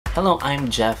Hello, I'm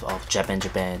Jeff of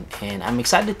Japan, and I'm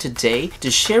excited today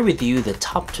to share with you the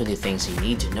top 20 things you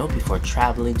need to know before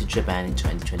traveling to Japan in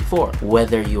 2024.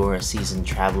 Whether you're a seasoned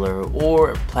traveler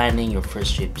or planning your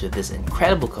first trip to this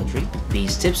incredible country,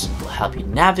 these tips will help you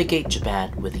navigate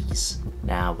Japan with ease.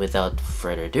 Now, without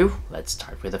further ado, let's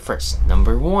start with the first.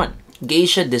 Number 1.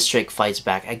 Geisha district fights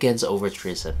back against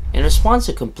over-tourism. In response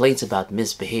to complaints about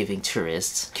misbehaving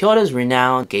tourists, Kyoto's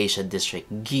renowned geisha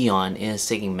district Gion is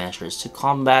taking measures to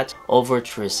combat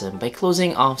over-tourism by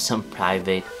closing off some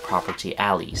private property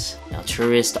alleys. Now,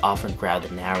 tourists often crowd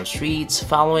the narrow streets,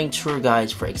 following tour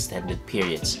guides for extended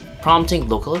periods, prompting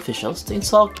local officials to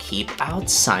install keep out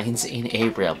signs in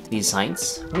April. These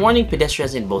signs, warning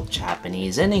pedestrians in both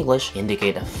Japanese and English,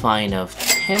 indicate a fine of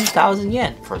 10,000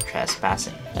 yen for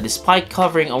trespassing. Now, despite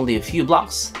covering only a few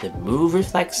blocks, the move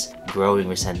reflects growing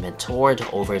resentment toward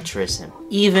over-tourism,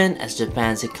 even as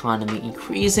Japan's economy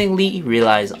increasingly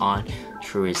relies on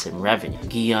tourism revenue.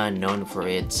 Gion, known for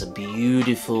its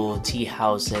beautiful tea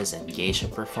houses and geisha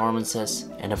performances,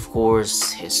 and of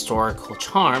course historical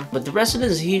charm, but the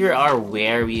residents here are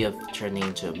wary of turning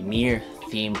into a mere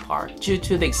theme park due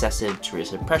to the excessive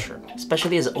tourism pressure,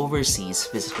 especially as overseas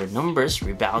visitor numbers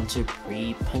rebound to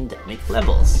pre-pandemic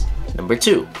levels. Number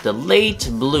 2. The late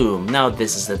bloom. Now,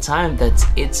 this is the time that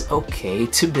it's okay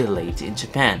to be late in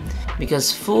Japan,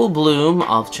 because full bloom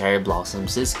of cherry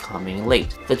blossoms is coming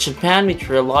late. The Japan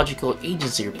Meteorological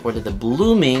Agency reported the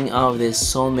blooming of the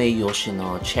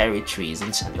Someyoshino cherry trees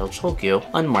in central Tokyo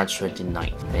on March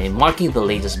 29th, marking the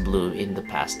latest bloom in the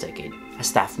past decade. A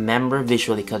staff member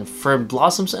visually confirmed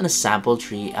blossoms on a sample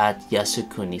tree at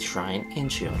Yasukuni Shrine in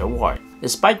Chiyoda Ward.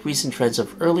 Despite recent trends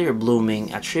of earlier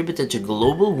blooming attributed to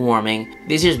global warming,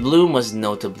 this year's bloom was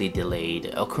notably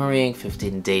delayed, occurring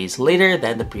 15 days later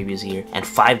than the previous year and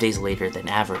 5 days later than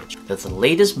average. The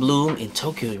latest bloom in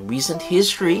Tokyo in recent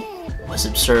history was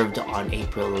observed on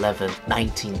April 11,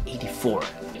 1984.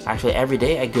 Actually, every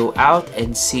day I go out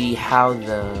and see how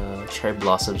the cherry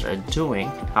blossoms are doing.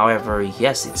 However,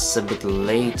 yes, it's a bit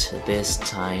late this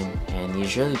time, and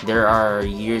usually there are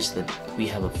years that we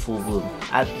have a full bloom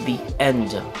at the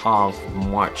end of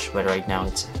March, but right now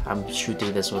I'm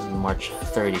shooting this one March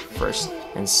 31st,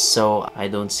 and so I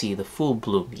don't see the full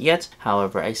bloom yet.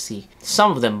 However, I see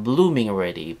some of them blooming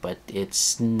already, but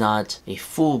it's not a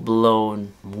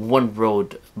full-blown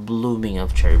one-road blooming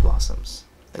of cherry blossoms.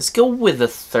 Let's go with the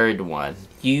third one.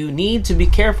 You need to be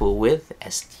careful with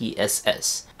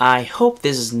STSS. I hope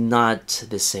this is not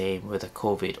the same with the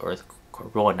COVID or the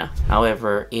Corona.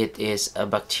 However, it is a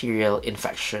bacterial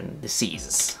infection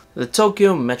disease. The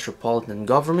Tokyo Metropolitan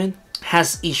Government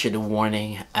has issued a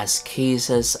warning as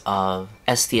cases of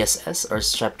STSS or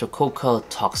streptococcal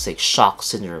toxic shock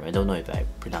syndrome, I don't know if I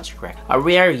pronounced it correct, a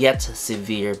rare yet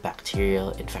severe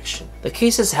bacterial infection. The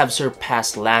cases have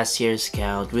surpassed last year's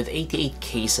count with 88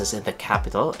 cases in the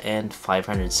capital and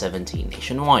 517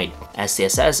 nationwide.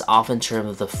 STSS, often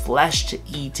termed the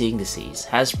flesh-eating disease,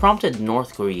 has prompted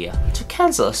North Korea to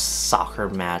cancel a soccer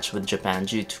match with Japan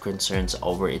due to concerns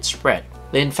over its spread.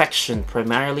 The infection,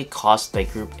 primarily caused by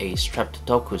group A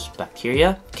Streptococcus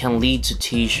bacteria, can lead to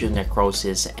tissue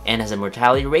necrosis and has a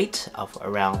mortality rate of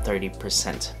around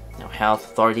 30%. Now, health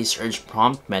authorities urge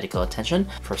prompt medical attention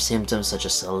for symptoms such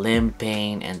as limb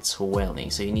pain and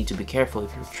swelling, so you need to be careful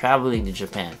if you're traveling to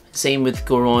Japan. Same with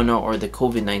Corona or the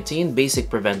COVID-19, basic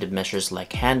preventive measures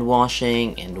like hand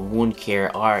washing and wound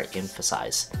care are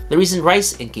emphasized. The recent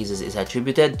rise in cases is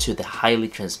attributed to the highly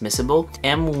transmissible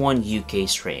M1 UK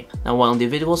strain. Now, while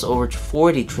individuals over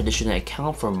 40 traditionally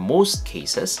account for most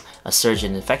cases, a surge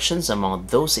in infections among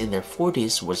those in their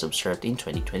 40s was observed in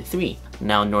 2023.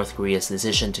 Now, North Korea's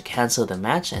decision to cancel the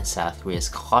match and South Korea's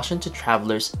caution to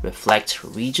travelers reflect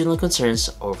regional concerns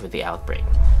over the outbreak.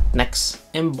 Next,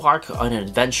 embark on an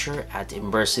adventure at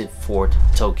Immersive Fort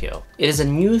Tokyo. It is a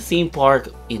new theme park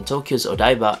in Tokyo's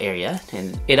Odaiba area,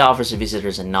 and it offers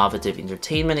visitors an innovative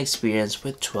entertainment experience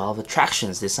with 12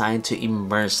 attractions designed to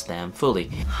immerse them fully.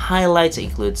 Highlights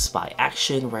include spy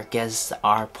action, where guests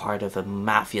are part of a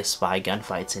mafia spy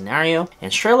gunfight scenario,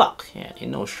 and Sherlock, yeah, you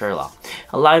know Sherlock,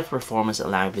 a live performance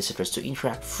allowing visitors to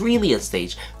interact freely on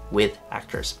stage with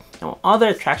actors. Now, other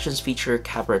attractions feature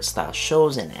cabaret-style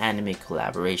shows and anime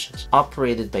collaborations.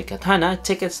 Operated by Katana,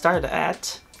 tickets start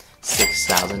at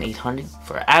 6,800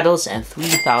 for adults and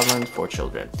 3,000 for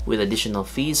children, with additional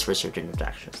fees for certain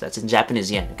attractions. That's in Japanese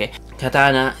yen, okay?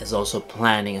 Katana is also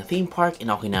planning a theme park in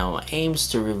Okinawa, aims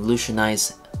to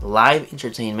revolutionize live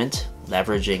entertainment,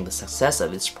 leveraging the success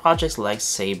of its projects like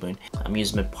Seibun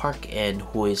Amusement Park and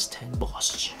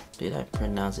Huis-ten-Bosch. Did I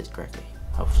pronounce it correctly?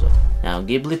 Hope so. Now,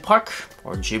 Ghibli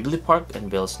Park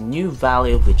unveils new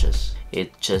Valley of Witches,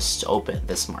 It just opened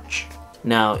this March.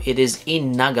 Now, it is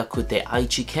in Nagakute,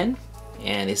 Aichi-ken,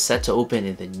 and it's set to open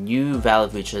in the new Valley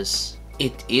Beaches.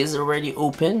 It is already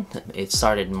open. It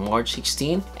started March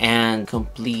 16 and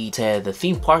completed the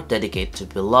theme park dedicated to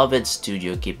beloved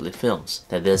Studio Ghibli films.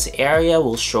 Now, this area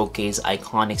will showcase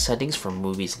iconic settings from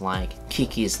movies like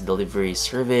Kiki's Delivery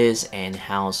Service and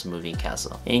House Moving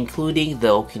Castle, including the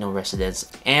Okino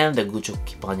residence and the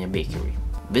Guchokipanya Bakery.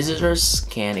 Visitors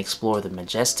can explore the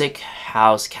majestic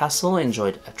house castle and enjoy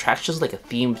attractions like a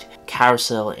themed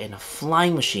carousel and a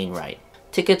flying machine ride.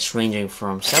 Tickets ranging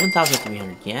from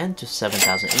 7,300 yen to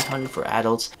 7,800 for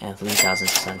adults and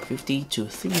 3,650 to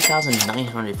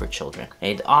 3,900 for children.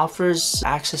 It offers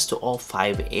access to all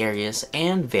 5 areas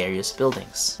and various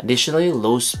buildings. Additionally,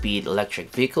 low-speed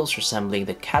electric vehicles resembling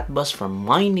the cat bus from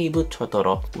My Neighbor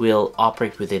Totoro will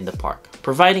operate within the park,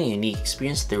 providing a unique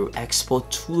experience through Expo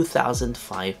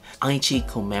 2005 Aichi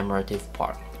Commemorative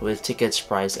Park, with tickets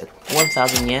priced at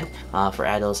 1,000 yen for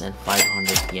adults and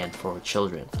 500 yen for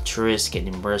children. Tourists can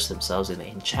immerse themselves in the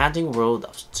enchanting world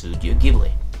of Studio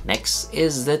Ghibli. Next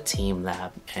is the Team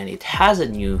Lab, and it has a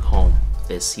new home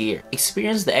this year.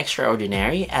 Experience the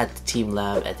extraordinary at the Team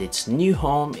Lab at its new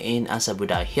home in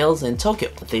Asabudai Hills in Tokyo.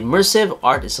 The immersive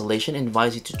art installation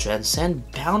invites you to transcend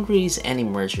boundaries and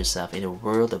immerse yourself in a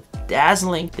world of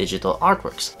dazzling digital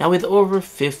artworks. Now, with over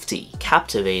 50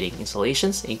 captivating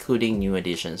installations, including new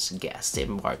additions, guests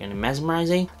embark on a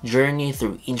mesmerizing journey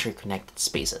through interconnected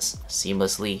spaces,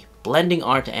 seamlessly blending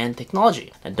art and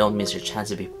technology. And don't miss your chance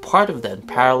to be part of the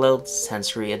unparalleled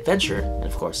sensory adventure. And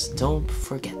of course, don't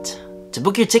forget to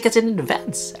book your tickets in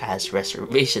advance, as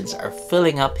reservations are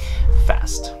filling up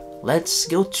fast. Let's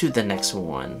go to the next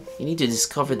one. You need to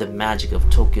discover the magic of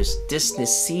Tokyo's Disney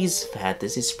Sea's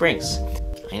Fantasy Springs.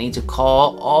 I need to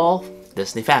call all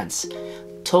Disney fans.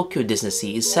 Tokyo Disney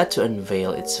Sea is set to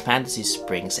unveil its Fantasy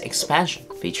Springs expansion,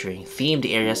 featuring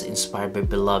themed areas inspired by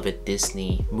beloved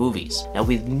Disney movies. Now,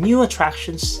 with new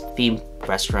attractions, themed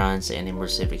restaurants, and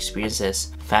immersive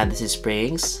experiences, Fantasy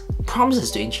Springs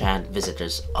promises to enchant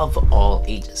visitors of all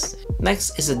ages.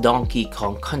 Next is the Donkey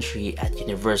Kong Country at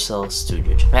Universal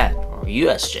Studio Japan, or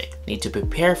USJ. Need to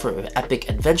prepare for an epic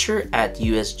adventure at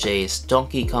USJ's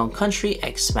Donkey Kong Country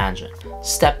expansion.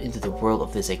 Step into the world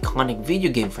of this iconic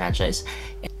video game franchise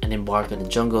and embark on a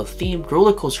jungle-themed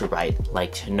roller coaster ride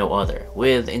like no other.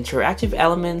 With interactive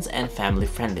elements and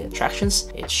family-friendly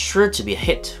attractions, it's sure to be a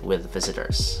hit with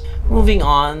visitors. Moving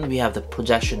on, we have the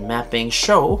projection mapping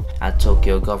show at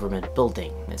Tokyo Government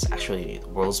Building. It's actually the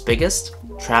world's biggest.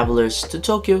 Travelers to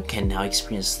Tokyo can now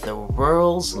experience the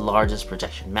world's largest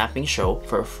projection mapping show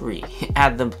for free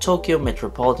at the Tokyo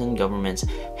Metropolitan Government's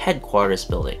headquarters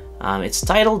building. It's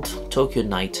titled Tokyo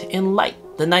Night in Light.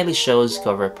 The nightly shows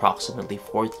cover approximately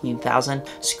 14,000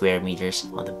 square meters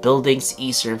on the building's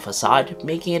eastern facade,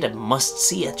 making it a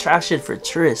must-see attraction for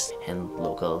tourists and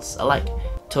locals alike.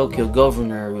 Tokyo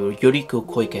Governor Yoriko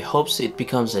Koike hopes it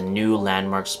becomes a new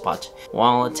landmark spot,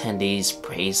 while attendees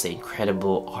praise the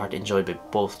incredible art enjoyed by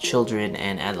both children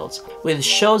and adults. With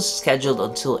shows scheduled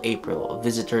until April,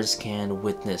 visitors can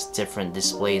witness different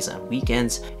displays on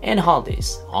weekends and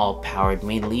holidays, all powered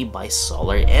mainly by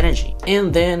solar energy.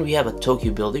 And then we have a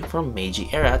Tokyo building from Meiji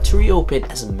era to reopen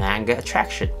as a manga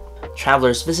attraction.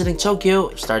 Travelers visiting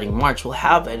Tokyo starting March will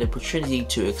have an opportunity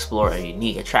to explore a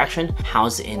unique attraction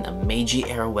housed in a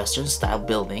Meiji-era Western-style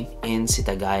building in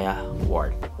Setagaya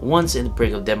Ward. Once in the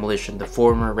brink of demolition, the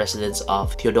former residence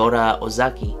of Theodora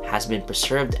Ozaki has been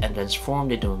preserved and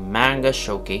transformed into a manga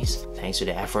showcase thanks to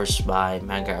the efforts by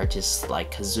manga artists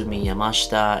like Kazumi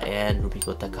Yamashita and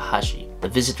Rumiko Takahashi. The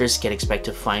visitors can expect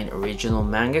to find original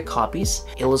manga copies,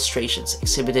 illustrations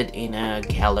exhibited in a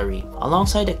gallery,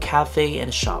 alongside a cafe and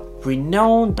a shop.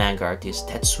 Renowned manga artist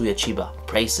Tetsuya Chiba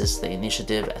praises the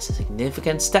initiative as a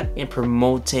significant step in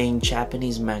promoting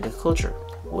Japanese manga culture.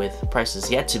 With prices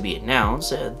yet to be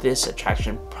announced, this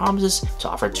attraction promises to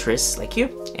offer tourists like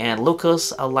you and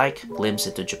locals alike a glimpse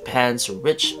into Japan's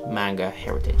rich manga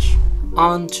heritage.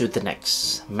 On to the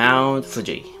next, Mount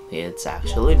Fuji. It's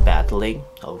actually battling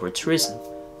over tourism.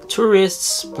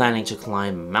 Tourists planning to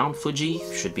climb Mount Fuji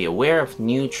should be aware of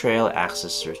new trail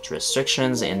access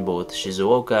restrictions in both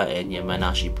Shizuoka and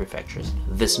Yamanashi prefectures.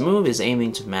 This move is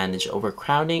aiming to manage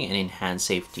overcrowding and enhance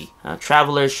safety.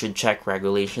 Travelers should check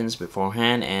regulations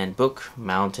beforehand and book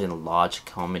mountain lodge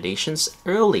accommodations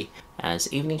early,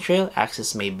 as evening trail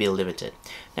access may be limited.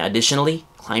 Now, additionally,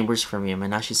 climbers from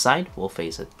Yamanashi side will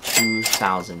face a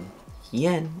 2,000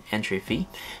 yen entry fee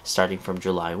starting from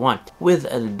July 1, with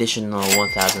an additional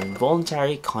 1,000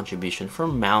 voluntary contribution for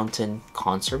mountain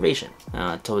conservation,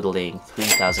 totaling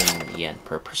 3,000 yen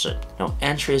per person. Now,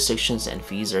 entry restrictions and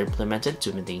fees are implemented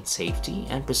to maintain safety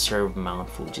and preserve Mount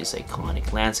Fuji's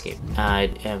iconic landscape,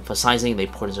 emphasizing the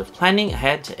importance of planning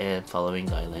ahead and following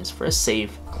guidelines for a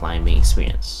safe climbing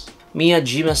experience.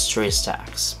 Miyajima's tourist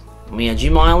tax.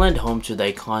 Miyajima Island, home to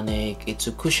the iconic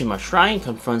Itsukushima Shrine,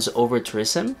 confronts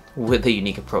over-tourism with a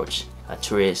unique approach, a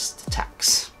tourist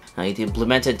tax. Now, it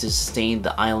implemented to sustain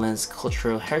the island's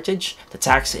cultural heritage. The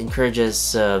tax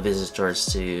encourages visitors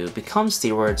to become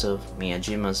stewards of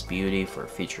Miyajima's beauty for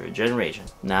future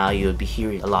generations. Now, you'll be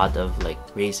hearing a lot of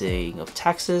raising of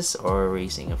taxes or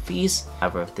raising of fees.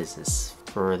 However, this is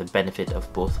for the benefit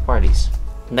of both parties.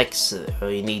 Next,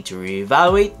 you need to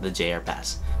reevaluate the JR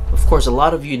Pass. Of course, a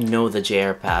lot of you know the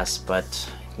JR Pass, but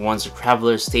once a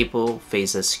traveler's staple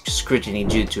faces scrutiny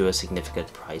due to a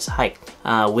significant price hike.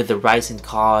 With the rise in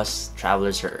costs,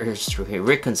 travelers are urged to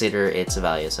reconsider its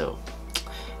value. So,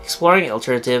 exploring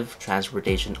alternative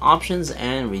transportation options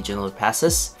and regional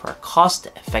passes for a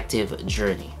cost-effective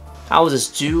journey. I will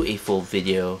just do a full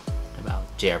video about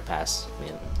JR Pass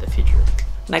in the future.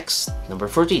 Next, number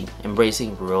 14,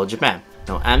 embracing rural Japan.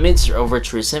 Now, amidst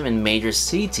over-tourism in major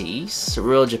cities,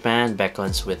 rural Japan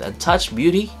beckons with untouched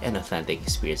beauty and authentic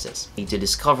experiences. You need to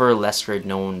discover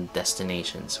lesser-known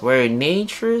destinations where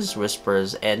nature's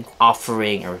whispers and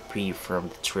offering a reprieve from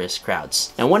the tourist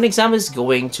crowds. And one example is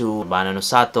going to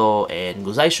Bananosato and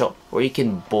Gozaisho, where you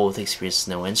can both experience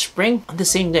snow and spring on the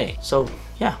same day. So,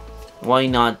 yeah, why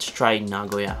not try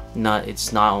Nagoya?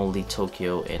 It's not only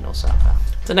Tokyo and Osaka.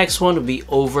 The next one would be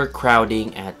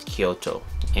overcrowding at Kyoto,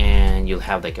 and you'll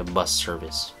have a bus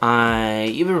service. I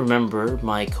even remember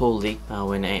my colleague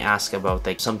when I asked about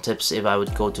some tips if I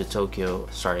would go to Tokyo,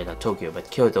 sorry, not Tokyo,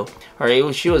 but Kyoto,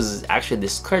 she was actually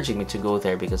discouraging me to go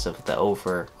there because of the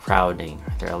overcrowding.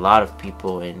 There are a lot of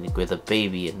people, and with a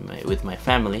baby and with my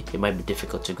family, it might be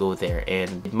difficult to go there,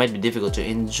 and it might be difficult to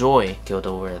enjoy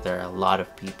Kyoto where there are a lot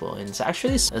of people. And it's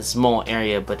actually a small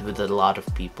area, but with a lot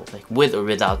of people, with or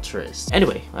without tourists.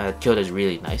 Anyway, Kyoto is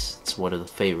really nice. It's one of the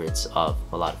favorites of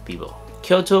a lot of people.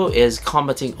 Kyoto is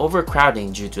combating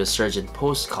overcrowding due to a surge in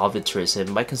post-COVID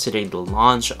tourism by considering the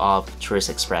launch of Tourist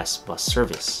Express bus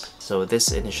service. So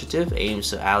this initiative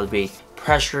aims to alleviate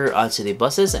pressure on city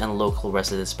buses and local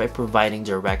residents by providing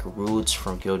direct routes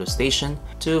from Kyoto Station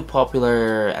to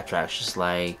popular attractions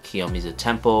like Kiyomizu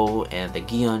Temple and the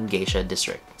Gion Geisha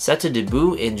District. Set to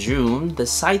debut in June, the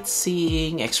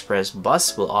Sightseeing Express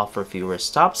bus will offer fewer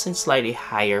stops and slightly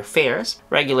higher fares.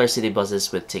 Regular city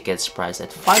buses with tickets priced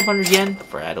at 500 yen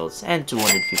for adults and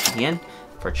 250 yen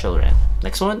for children.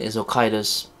 Next one is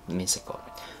Hokkaido's Niseko.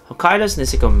 Hokkaido's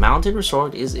Niseko Mountain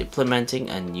Resort is implementing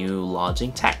a new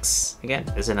lodging tax. Again,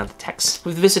 there's another tax,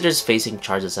 with visitors facing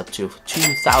charges up to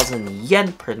 2,000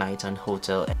 yen per night on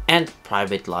hotel and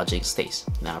private lodging stays.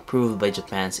 Now approved by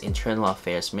Japan's Internal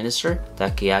Affairs Minister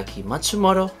Takeaki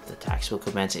Matsumoto, the tax will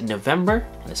commence in November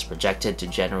and is projected to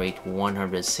generate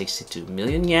 162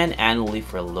 million yen annually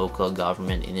for local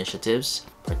government initiatives,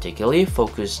 particularly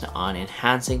focused on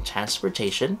enhancing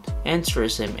transportation and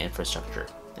tourism infrastructure.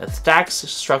 The tax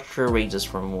structure ranges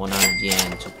from 100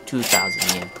 yen to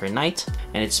 2,000 yen per night,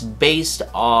 and it's based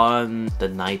on the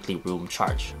nightly room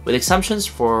charge, with exemptions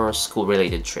for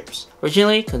school-related trips.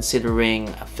 Originally considering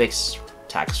a fixed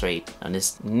tax rate, and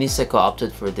Niseko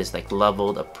opted for this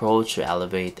leveled approach to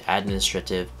elevate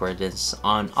administrative burdens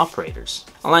on operators,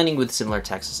 aligning with similar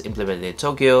taxes implemented in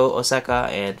Tokyo, Osaka,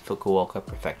 and Fukuoka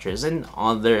prefectures and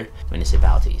other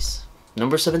municipalities.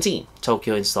 Number 17,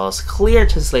 Tokyo installs clear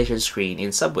translation screen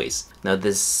in subways. Now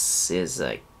this is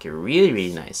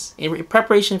really nice. In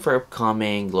preparation for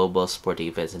upcoming global sporting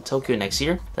events in Tokyo next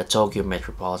year, the Tokyo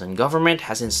Metropolitan Government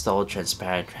has installed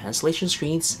transparent translation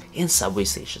screens in subway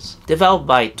stations, developed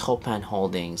by Topan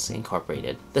Holdings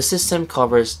Incorporated. The system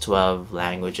covers 12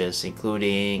 languages,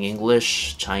 including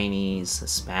English, Chinese,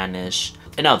 Spanish,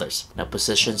 and others. Now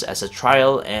positioned as a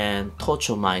trial and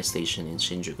Tochomai station in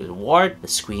Shinjuku Ward, the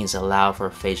screens allow for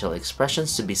facial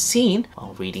expressions to be seen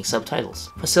while reading subtitles,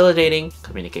 facilitating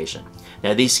communication.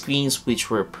 Now these screens, which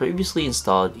were previously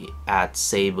installed at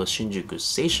Seibu Shinjuku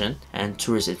Station and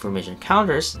tourist information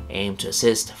counters, aim to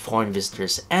assist foreign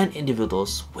visitors and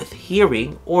individuals with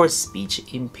hearing or speech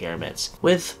impairments,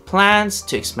 with plans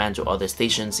to expand to other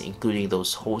stations, including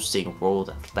those hosting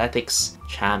World Athletics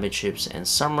Championships and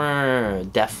Summer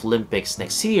Deaf Olympics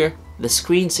next year. The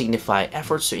screens signify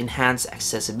efforts to enhance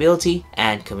accessibility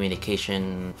and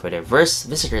communication for diverse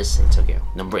visitors in Tokyo.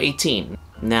 Number 18,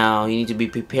 Now, you need to be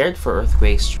prepared for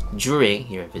earthquakes during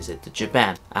your visit to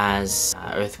Japan, as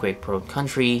earthquake-prone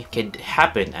country can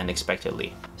happen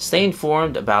unexpectedly. Stay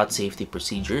informed about safety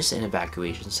procedures and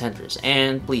evacuation centers,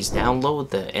 and please download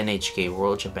the NHK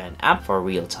World Japan app for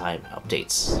real-time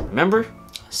updates. Remember,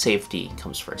 safety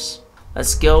comes first.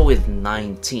 Let's go with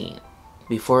 19.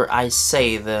 Before I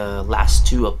say the last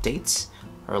two updates,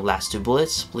 or last two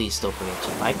bullets, please don't forget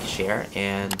to like, share,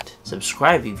 and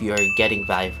subscribe if you are getting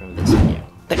value from this video.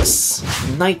 Next,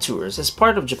 night tours. As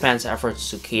part of Japan's efforts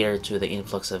to cater to the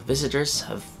influx of visitors,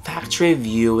 factory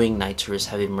viewing night tours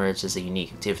have emerged as a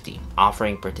unique activity,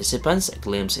 offering participants a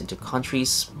glimpse into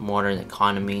country's modern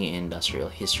economy and industrial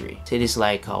history. Cities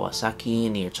like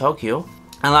Kawasaki near Tokyo,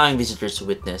 allowing visitors to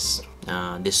witness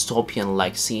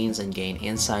dystopian-like scenes and gain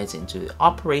insights into the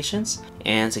operations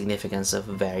and significance of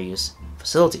various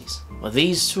facilities.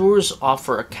 These tours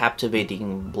offer a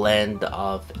captivating blend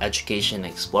of education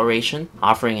and exploration,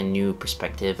 offering a new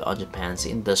perspective on Japan's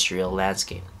industrial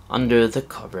landscape under the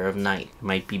cover of night. It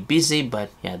might be busy, but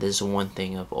yeah, this is one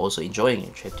thing of also enjoying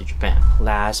your trip to Japan.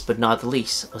 Last but not the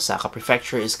least, Osaka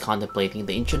Prefecture is contemplating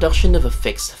the introduction of a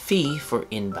fixed fee for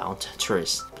inbound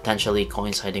tourists, potentially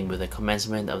coinciding with the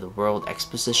commencement of the World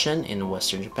Exposition in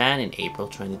Western Japan in April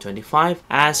 2025,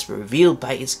 as revealed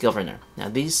by its governor. Now,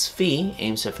 this fee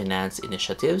aims to finance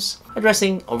initiatives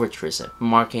addressing over-tourism,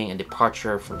 marking a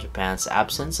departure from Japan's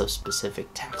absence of specific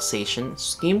taxation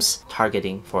schemes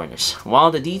targeting foreigners. While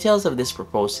the details of these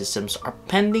proposed systems are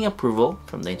pending approval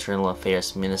from the Internal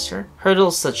Affairs Minister,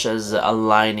 hurdles such as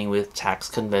aligning with tax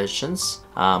conventions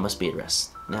must be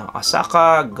addressed. Now,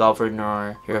 Osaka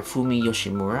Governor Hirofumi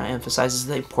Yoshimura emphasizes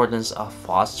the importance of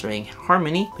fostering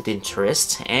harmony between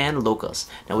tourists and locals,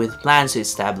 now with plans to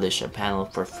establish a panel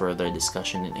for further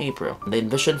discussion in April. The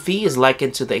envisioned fee is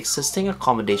likened to the existing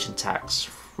accommodation tax,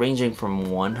 ranging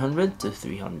from 100 to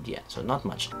 300 yen, so not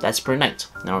much. That's per night.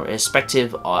 Now,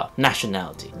 irrespective of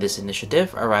nationality, this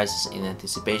initiative arises in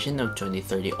anticipation of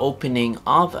 2030 opening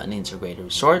of an integrated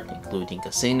resort, including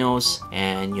casinos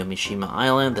and Yomishima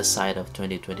Island, the site of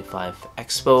 2025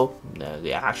 Expo.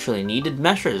 They actually needed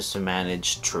measures to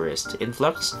manage tourist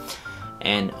influx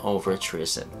and over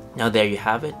tourism. Now there you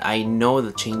have it. I know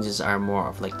the changes are more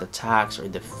of like the tax or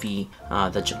the fee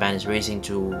that Japan is raising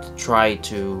to try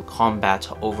to combat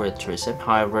over tourism.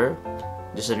 However,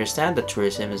 just understand that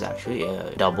tourism is actually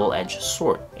a double-edged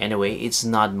sword. Anyway, it's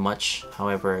not much.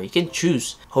 However, you can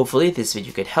choose. Hopefully this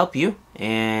video could help you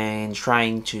in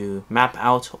trying to map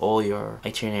out all your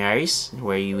itineraries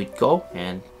where you would go,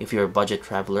 and if you're a budget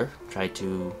traveler, try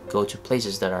to go to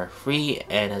places that are free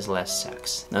and has less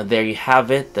tax. Now there you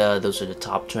have it. Those are the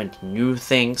top 20 new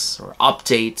things or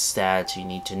updates that you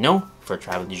need to know for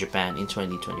traveling to Japan in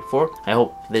 2024. I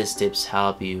hope these tips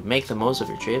help you make the most of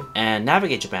your trip and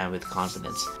navigate Japan with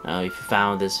confidence. Now, if you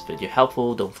found this video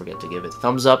helpful, don't forget to give it a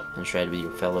thumbs up and share it with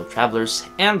your fellow travelers.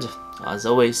 And as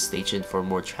always, stay tuned for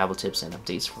more travel tips and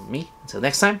updates from me. Until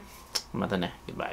next time, mata ne. Goodbye.